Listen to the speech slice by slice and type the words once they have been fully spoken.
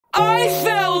I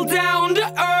fell down to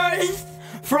earth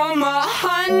from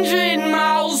 100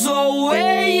 miles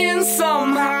away, and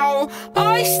somehow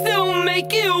I still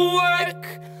make it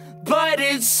work. But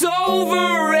it's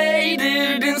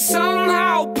overrated and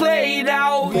somehow played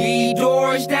out. 3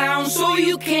 doors down so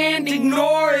you can't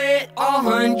ignore it. I'll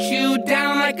hunt you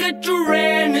down like a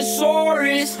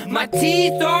Tyrannosaurus. My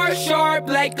teeth are sharp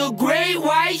like a great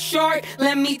white shark.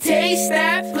 Let me taste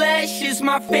that flesh, it's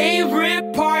my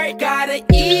favorite part. Got an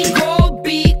eagle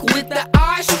beak with the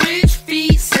ostrich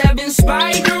feet. 7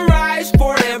 spider eyes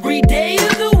for every day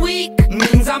of the week.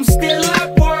 Means I'm still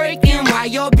up working while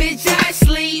your bitch ass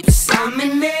sleeps. I'm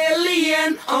an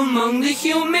alien among the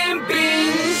human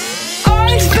beings.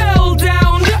 I fell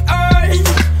down to earth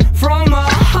from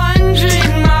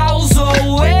 100 miles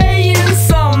away, and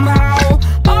somehow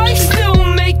I still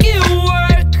make it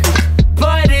work.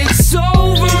 But it's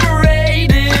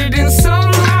overrated and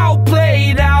somehow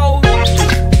played out.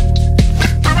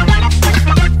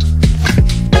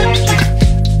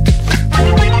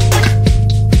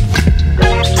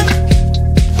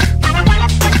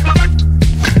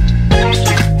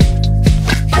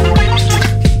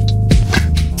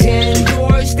 10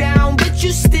 doors down, but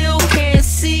you still can't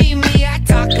see me. I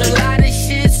talk a lot of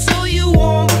shit so you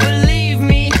won't believe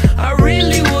me. I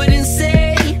really wouldn't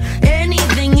say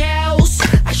anything else.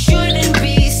 I shouldn't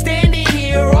be standing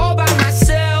here all by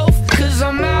myself, cause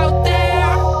I'm out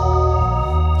there.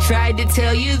 Tried to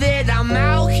tell you that I'm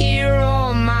out here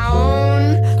on my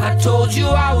own. I told you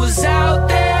I was out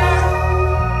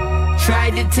there.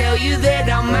 Tried to tell you that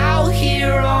I'm out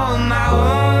here on my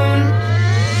own.